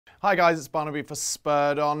Hi guys, it's Barnaby for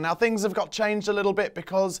Spurred On. Now things have got changed a little bit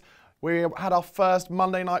because we had our first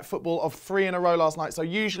Monday night football of 3 in a row last night. So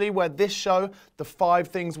usually where this show, the 5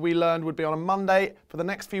 things we learned would be on a Monday, for the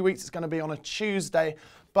next few weeks it's going to be on a Tuesday.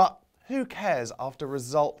 But who cares after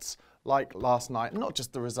results like last night? Not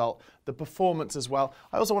just the result, the performance as well.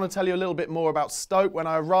 I also want to tell you a little bit more about Stoke. When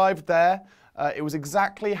I arrived there, it was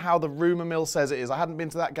exactly how the rumour mill says it is. I hadn't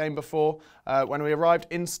been to that game before. When we arrived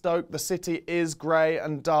in Stoke, the city is grey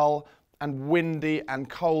and dull and windy and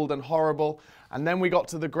cold and horrible. And then we got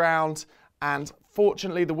to the ground and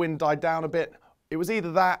fortunately the wind died down a bit. It was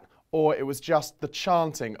either that or it was just the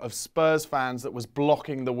chanting of Spurs fans that was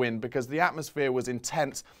blocking the wind because the atmosphere was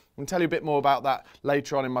intense. I can tell you a bit more about that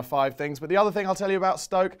later on in my 5 things. But the other thing I'll tell you about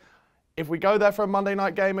Stoke, if we go there for a Monday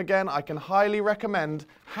night game again, I can highly recommend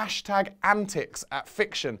 #antics at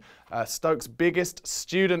Fiction. Stoke's biggest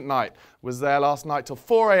student night was there last night till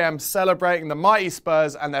 4 AM celebrating the mighty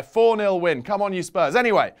Spurs and their 4-0 win. Come on, you Spurs.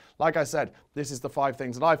 Anyway, like I said, this is the 5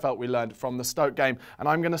 things that I felt we learned from the Stoke game. And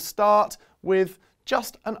I'm going to start with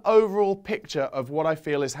just an overall picture of what I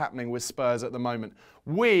feel is happening with Spurs at the moment.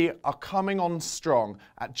 We are coming on strong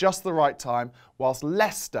at just the right time, whilst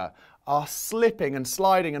Leicester are slipping and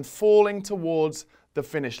sliding and falling towards the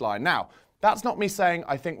finish line. Now, that's not me saying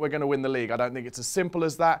I think we're going to win the league. I don't think it's as simple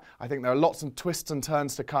as that. I think there are lots of twists and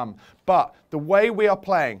turns to come. But the way we are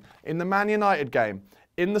playing in the Man United game,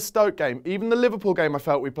 in the Stoke game, even the Liverpool game I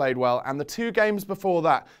felt we played well, and the 2 games before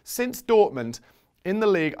that, since Dortmund, in the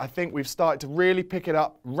league, I think we've started to really pick it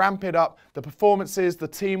up, ramp it up, the performances, the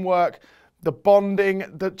teamwork, the bonding,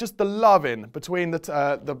 just the loving between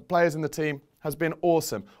the players in the team has been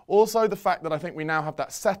awesome. Also, the fact that I think we now have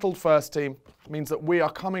that settled first team means that we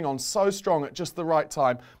are coming on so strong at just the right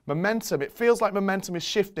time. Momentum, it feels like momentum is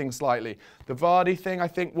shifting slightly. The Vardy thing, I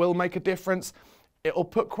think, will make a difference. It'll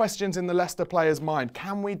put questions in the Leicester player's mind.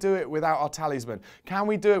 Can we do it without our talisman? Can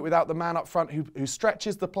we do it without the man up front who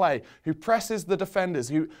stretches the play, who presses the defenders,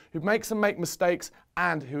 who makes them make mistakes,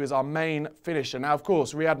 and who is our main finisher? Now, of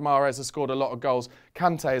course, Riyad Mahrez has scored a lot of goals.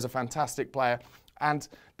 Kante is a fantastic player. And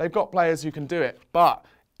they've got players who can do it, but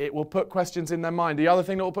it will put questions in their mind. The other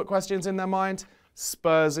thing that will put questions in their mind,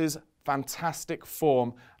 Spurs' fantastic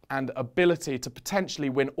form and ability to potentially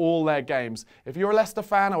win all their games. If you're a Leicester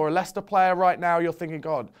fan or a Leicester player right now, you're thinking,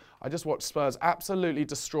 God, I just watched Spurs absolutely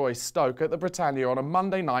destroy Stoke at the Britannia on a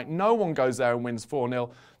Monday night. No one goes there and wins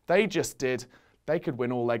 4-0. They just did. They could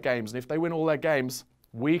win all their games. And if they win all their games,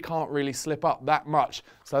 we can't really slip up that much.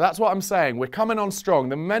 So that's what I'm saying. We're coming on strong.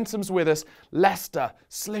 The momentum's with us. Leicester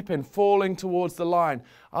slipping, falling towards the line.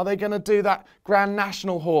 Are they going to do that Grand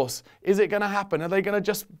National horse? Is it going to happen? Are they going to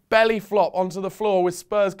just belly flop onto the floor with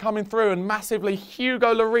Spurs coming through and massively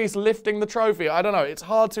Hugo Lloris lifting the trophy? I don't know. It's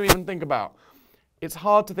hard to even think about. It's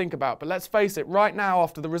hard to think about. But let's face it, right now,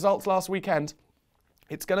 after the results last weekend,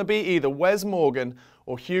 it's going to be either Wes Morgan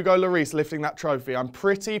or Hugo Lloris lifting that trophy. I'm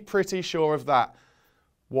pretty sure of that.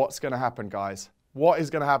 What's going to happen, guys? What is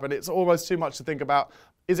going to happen? It's almost too much to think about.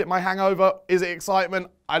 Is it my hangover? Is it excitement?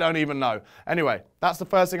 I don't even know. Anyway, that's the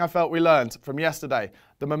first thing I felt we learned from yesterday.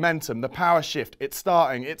 The momentum, the power shift. It's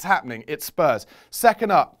starting. It's happening. It's Spurs.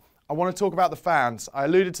 Second up, I want to talk about the fans. I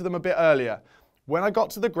alluded to them a bit earlier. When I got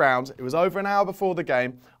to the ground, it was over an hour before the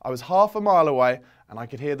game. I was half a mile away and I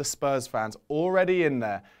could hear the Spurs fans already in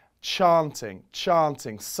there chanting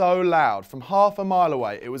so loud from half a mile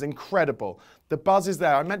away. It was incredible. The buzz is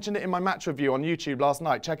there. I mentioned it in my match review on YouTube last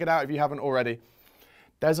night. Check it out if you haven't already.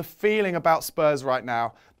 There's a feeling about Spurs right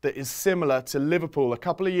now that is similar to Liverpool a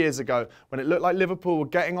couple of years ago when it looked like Liverpool were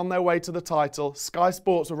getting on their way to the title. Sky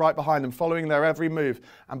Sports were right behind them, following their every move.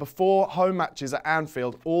 And before home matches at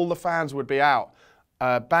Anfield, all the fans would be out,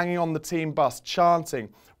 banging on the team bus, chanting,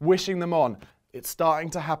 wishing them on. It's starting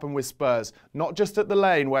to happen with Spurs, not just at the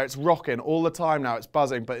Lane where it's rocking all the time now, it's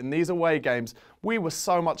buzzing, but in these away games, we were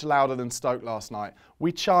so much louder than Stoke last night.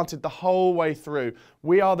 We chanted the whole way through.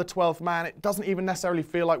 We are the 12th man. It doesn't even necessarily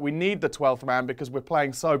feel like we need the 12th man because we're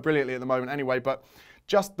playing so brilliantly at the moment anyway, but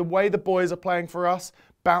just the way the boys are playing for us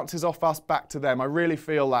bounces off us back to them. I really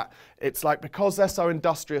feel that. It's like because they're so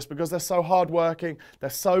industrious, because they're so hardworking, they're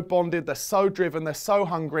so bonded, they're so driven, they're so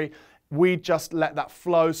hungry, we just let that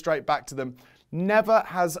flow straight back to them. Never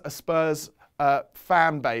has a Spurs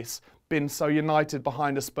fan base been so united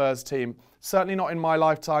behind a Spurs team. Certainly not in my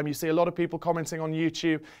lifetime. You see a lot of people commenting on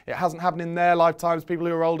YouTube. It hasn't happened in their lifetimes, people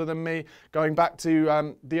who are older than me, going back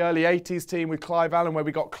to the early 80s team with Clive Allen where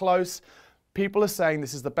we got close. People are saying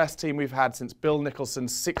this is the best team we've had since Bill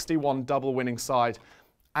Nicholson's 61 double winning side.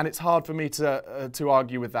 And it's hard for me to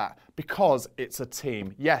argue with that because it's a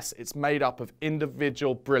team. Yes, it's made up of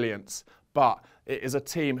individual brilliance, but It is a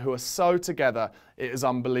team who are so together. It is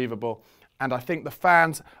unbelievable. And I think the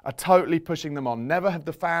fans are totally pushing them on. Never have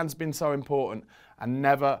the fans been so important, and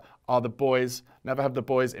never have the boys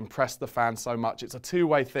impressed the fans so much. It's a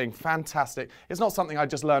two-way thing. Fantastic. It's not something I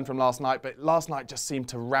just learned from last night, but last night just seemed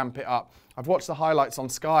to ramp it up. I've watched the highlights on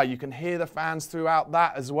Sky. You can hear the fans throughout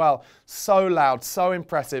that as well. So loud, so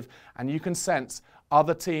impressive, and you can sense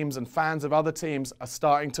other teams and fans of other teams are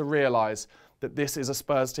starting to realise that this is a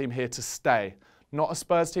Spurs team here to stay. Not a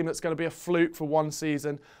Spurs team that's going to be a fluke for one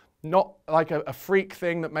season, not like a freak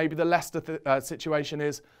thing that maybe the Leicester situation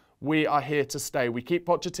is. We are here to stay. We keep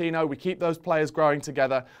Pochettino, we keep those players growing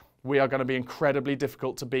together. We are going to be incredibly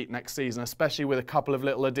difficult to beat next season, especially with a couple of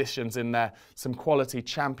little additions in there. Some quality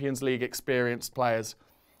Champions League experienced players.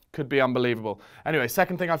 Could be unbelievable. Anyway,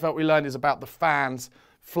 second thing I felt we learned is about the fans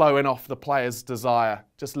flowing off the players' desire.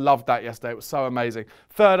 Just loved that yesterday. It was so amazing.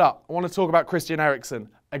 Third up, I want to talk about Christian Eriksen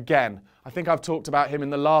again. I think I've talked about him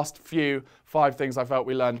in the last 5 things I felt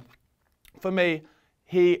we learned. For me,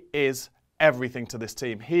 he is everything to this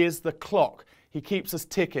team. He is the clock. He keeps us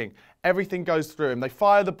ticking. Everything goes through him. They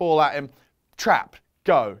fire the ball at him. Trap,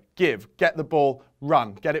 go, give, get the ball,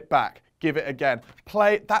 run, get it back, give it again.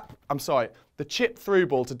 Play that, the chip through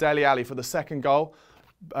ball to Dele Alli for the second goal,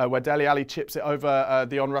 where Dele Alli chips it over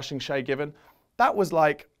the on-rushing Shay Given. That was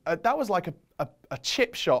like a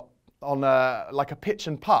chip shot on like a pitch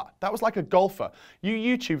and putt. That was like a golfer. You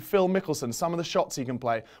YouTube Phil Mickelson, some of the shots he can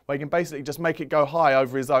play, where he can basically just make it go high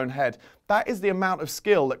over his own head. That is the amount of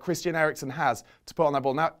skill that Christian Eriksen has to put on that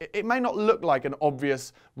ball. Now, it may not look like an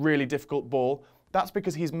obvious, really difficult ball. That's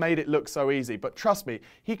because he's made it look so easy. But trust me,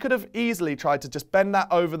 he could have easily tried to just bend that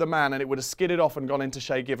over the man and it would have skidded off and gone into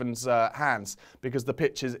Shay Given's hands because the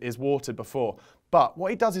pitch is watered before. But what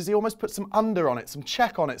he does is he almost puts some under on it, some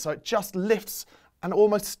check on it, so it just lifts and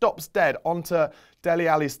almost stops dead onto Dele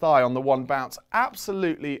Alli's thigh on the one bounce.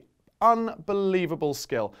 Absolutely unbelievable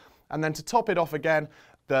skill. And then to top it off again,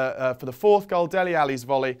 for the fourth goal, Dele Alli's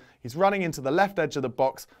volley. He's running into the left edge of the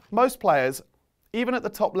box. Most players, even at the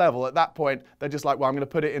top level, at that point, they're just like, well, I'm going to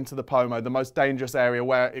put it into the Pomo, the most dangerous area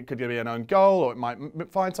where it could be an own goal or it might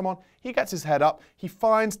find someone. He gets his head up. He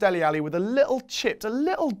finds Dele Alli with a little chip, a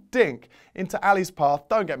little dink into Ali's path.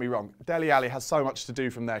 Don't get me wrong. Dele Alli has so much to do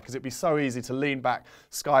from there because it'd be so easy to lean back,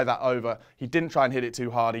 sky that over. He didn't try and hit it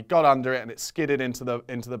too hard. He got under it and it skidded into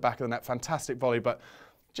the back of the net. Fantastic volley, but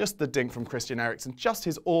just the dink from Christian Eriksen, just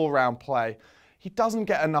his all-round play. He doesn't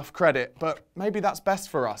get enough credit, but maybe that's best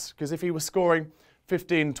for us because if he was scoring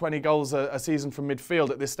 15, 20 goals a season from midfield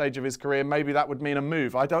at this stage of his career, maybe that would mean a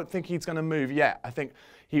move. I don't think he's going to move yet. I think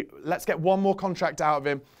let's get one more contract out of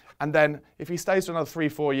him, and then if he stays for another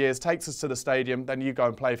 3-4 years, takes us to the stadium, then you go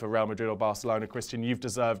and play for Real Madrid or Barcelona, Christian. You've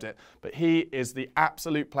deserved it. But he is the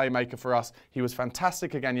absolute playmaker for us. He was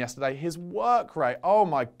fantastic again yesterday. His work rate, oh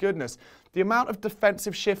my goodness. The amount of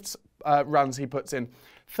defensive shifts runs he puts in.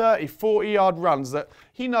 30, 40-yard runs that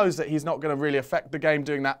he knows that he's not going to really affect the game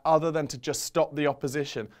doing that other than to just stop the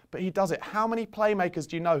opposition. But he does it. How many playmakers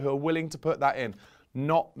do you know who are willing to put that in?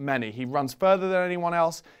 Not many. He runs further than anyone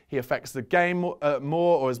else. He affects the game more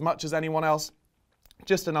or as much as anyone else.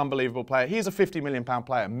 Just an unbelievable player. He's a £50 million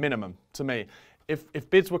player, minimum, to me. If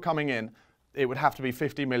bids were coming in, it would have to be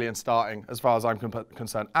 50 million starting as far as I'm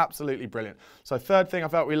concerned. Absolutely brilliant. So third thing I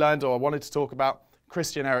felt we learned or I wanted to talk about,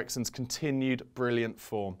 Christian Eriksen's continued brilliant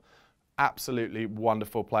form. Absolutely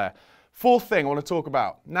wonderful player. Fourth thing I want to talk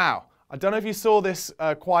about. Now, I don't know if you saw this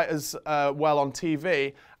quite as well on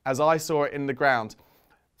TV as I saw it in the ground.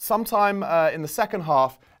 Sometime in the second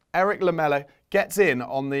half, Eric Lamela gets in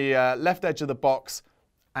on the left edge of the box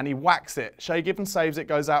and he whacks it. Shay Given saves it,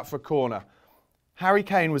 goes out for a corner. Harry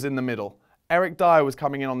Kane was in the middle. Eric Dyer was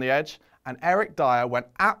coming in on the edge and Eric Dyer went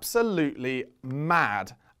absolutely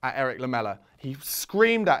mad at Eric Lamela. He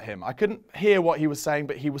screamed at him. I couldn't hear what he was saying,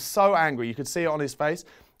 but he was so angry. You could see it on his face.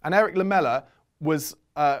 And Eric Lamela was,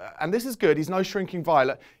 and this is good, he's no shrinking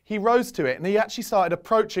violet, he rose to it and he actually started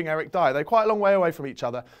approaching Eric Dyer. They're quite a long way away from each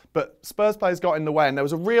other, but Spurs players got in the way and there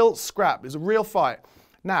was a real scrap, it was a real fight.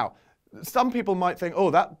 Now, some people might think,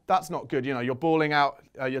 oh, that's not good, you know, you're bawling out,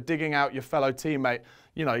 you're digging out your fellow teammate,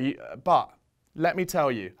 you know, but let me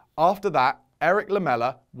tell you, after that, Eric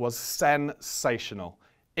Lamela was sensational.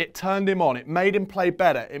 It turned him on. It made him play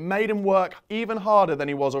better. It made him work even harder than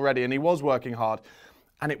he was already, and he was working hard.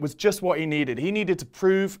 And it was just what he needed. He needed to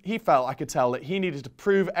prove, he felt, I could tell, that he needed to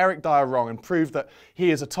prove Eric Dyer wrong and prove that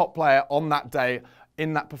he is a top player on that day,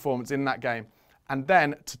 in that performance, in that game. And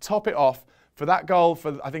then, to top it off, for that goal,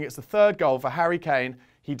 I think it's the third goal for Harry Kane,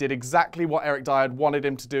 he did exactly what Eric Dyer had wanted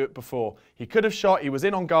him to do it before. He could have shot, he was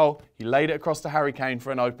in on goal, he laid it across to Harry Kane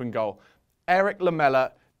for an open goal. Eric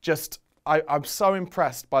Lamela just I'm so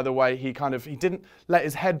impressed by the way he didn't let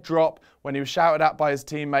his head drop when he was shouted at by his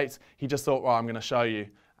teammates. He just thought, well, I'm going to show you.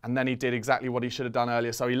 And then he did exactly what he should have done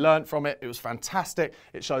earlier. So he learnt from it. It was fantastic.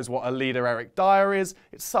 It shows what a leader Eric Dyer is.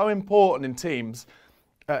 It's so important in teams.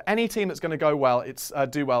 Any team that's going to go well,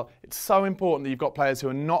 do well, it's so important that you've got players who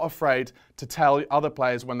are not afraid to tell other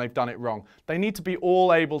players when they've done it wrong. They need to be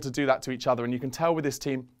all able to do that to each other. And you can tell with this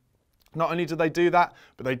team, not only do they do that,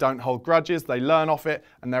 but they don't hold grudges, they learn off it,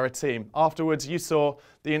 and they're a team. Afterwards, you saw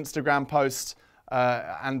the Instagram post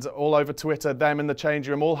and all over Twitter, them in the change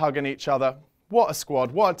room, all hugging each other. What a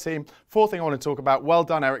squad, what a team. Fourth thing I want to talk about, well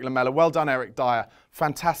done Eric Lamela, well done Eric Dyer.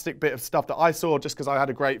 Fantastic bit of stuff that I saw just because I had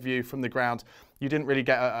a great view from the ground. You didn't really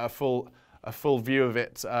get a full view of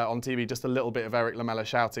it on TV, just a little bit of Eric Lamela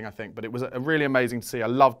shouting, I think, but it was really amazing to see. I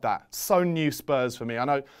loved that. So new Spurs for me. I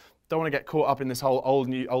know, don't want to get caught up in this whole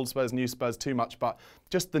old Spurs, new Spurs too much, but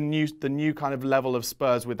just the new kind of level of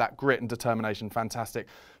Spurs with that grit and determination, fantastic.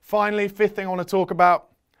 Finally, fifth thing I want to talk about,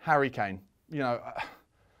 Harry Kane. You know,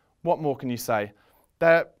 what more can you say?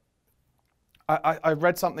 I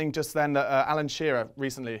read something just then that Alan Shearer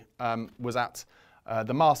recently was at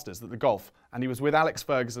the Masters, at the golf, and he was with Alex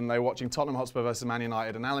Ferguson. They were watching Tottenham Hotspur versus Man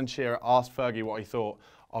United, and Alan Shearer asked Fergie what he thought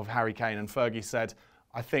of Harry Kane, and Fergie said,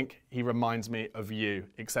 I think he reminds me of you,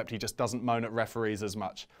 except he just doesn't moan at referees as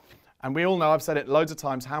much. And we all know, I've said it loads of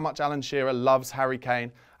times, how much Alan Shearer loves Harry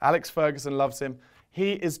Kane. Alex Ferguson loves him.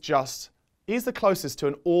 He's the closest to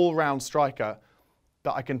an all-round striker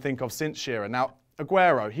that I can think of since Shearer. Now,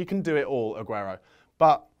 Aguero, he can do it all, Aguero,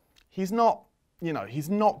 but he's not, you know, he's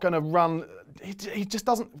not going to run, he just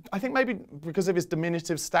doesn't, I think maybe because of his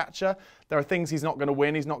diminutive stature, there are things he's not going to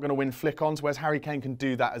win. He's not going to win flick-ons, whereas Harry Kane can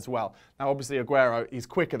do that as well. Now, obviously, Aguero, he's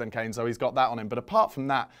quicker than Kane, so he's got that on him. But apart from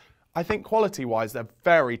that, I think quality-wise, they're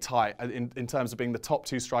very tight in terms of being the top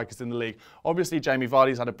two strikers in the league. Obviously, Jamie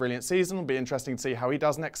Vardy's had a brilliant season. It'll be interesting to see how he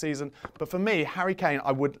does next season. But for me, Harry Kane,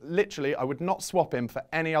 I would not swap him for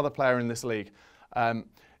any other player in this league.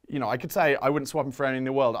 You know, I could say I wouldn't swap him for any in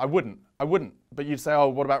the world. I wouldn't. But you'd say, oh,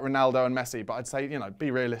 what about Ronaldo and Messi? But I'd say, you know, be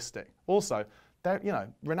realistic. Also, you know,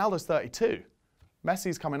 Ronaldo's 32.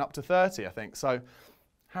 Messi's coming up to 30, I think. So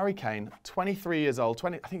Harry Kane, 23 years old, I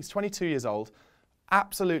think he's 22 years old,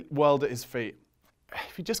 absolute world at his feet.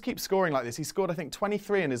 If he just keeps scoring like this, he scored, I think,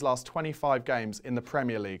 23 in his last 25 games in the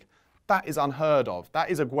Premier League. That is unheard of. That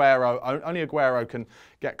is Aguero. Only Aguero can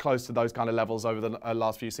get close to those kind of levels over the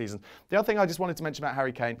last few seasons. The other thing I just wanted to mention about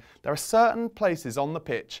Harry Kane, there are certain places on the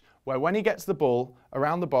pitch where when he gets the ball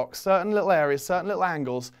around the box, certain little areas, certain little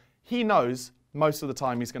angles, he knows most of the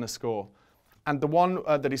time he's going to score. And the one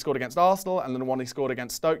that he scored against Arsenal and then the one he scored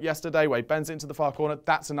against Stoke yesterday where he bends it into the far corner,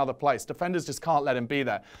 that's another place. Defenders just can't let him be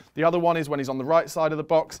there. The other one is when he's on the right side of the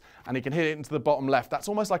box and he can hit it into the bottom left. That's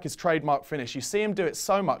almost like his trademark finish. You see him do it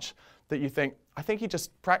so much that you think, I think he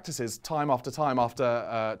just practices time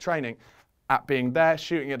after training at being there,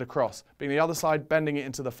 shooting it across, being the other side, bending it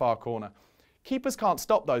into the far corner. Keepers can't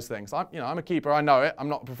stop those things. I'm a keeper, I know it. I'm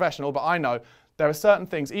not a professional, but I know there are certain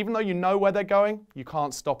things, even though you know where they're going, you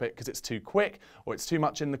can't stop it because it's too quick or it's too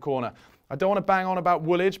much in the corner. I don't want to bang on about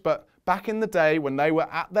Woolwich, but back in the day when they were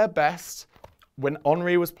at their best, when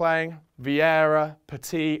Henry was playing, Vieira,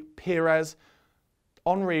 Petit, Pires,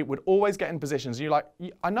 Henry would always get in positions. You're like,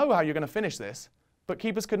 I know how you're going to finish this, but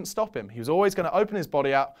keepers couldn't stop him. He was always going to open his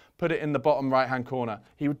body out, put it in the bottom right-hand corner.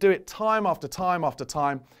 He would do it time after time after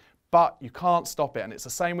time, but you can't stop it. And it's the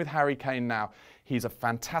same with Harry Kane now. He's a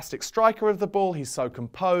fantastic striker of the ball. He's so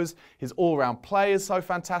composed. His all-round play is so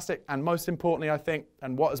fantastic. And most importantly, I think,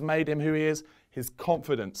 and what has made him who he is, his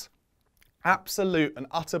confidence. Absolute and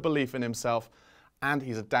utter belief in himself. And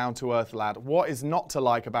he's a down-to-earth lad. What is not to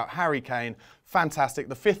like about Harry Kane? Fantastic.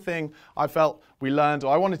 The fifth thing I felt we learned,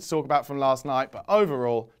 or I wanted to talk about from last night, but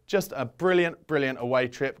overall, just a brilliant, brilliant away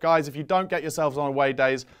trip. Guys, if you don't get yourselves on away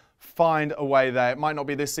days, find a way there. It might not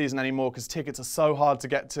be this season anymore because tickets are so hard to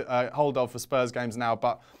get hold of for Spurs games now,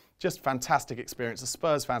 but just fantastic experience. As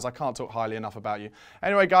Spurs fans, I can't talk highly enough about you.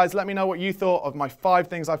 Anyway, guys, let me know what you thought of my 5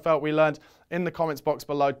 things I felt we learned in the comments box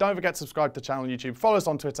below. Don't forget to subscribe to the channel on YouTube. Follow us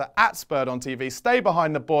on Twitter @SpurredOnTV. Stay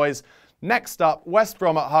behind the boys. Next up, West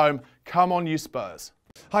Brom at home. Come on, you Spurs.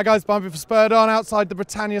 Hi guys, Barnaby for Spurred On outside the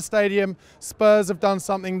Britannia Stadium. Spurs have done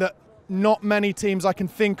something that not many teams I can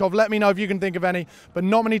think of. Let me know if you can think of any, but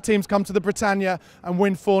not many teams come to the Britannia and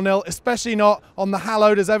win 4-0, especially not on the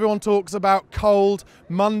hallowed, as everyone talks about, cold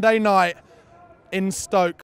Monday night in Stoke.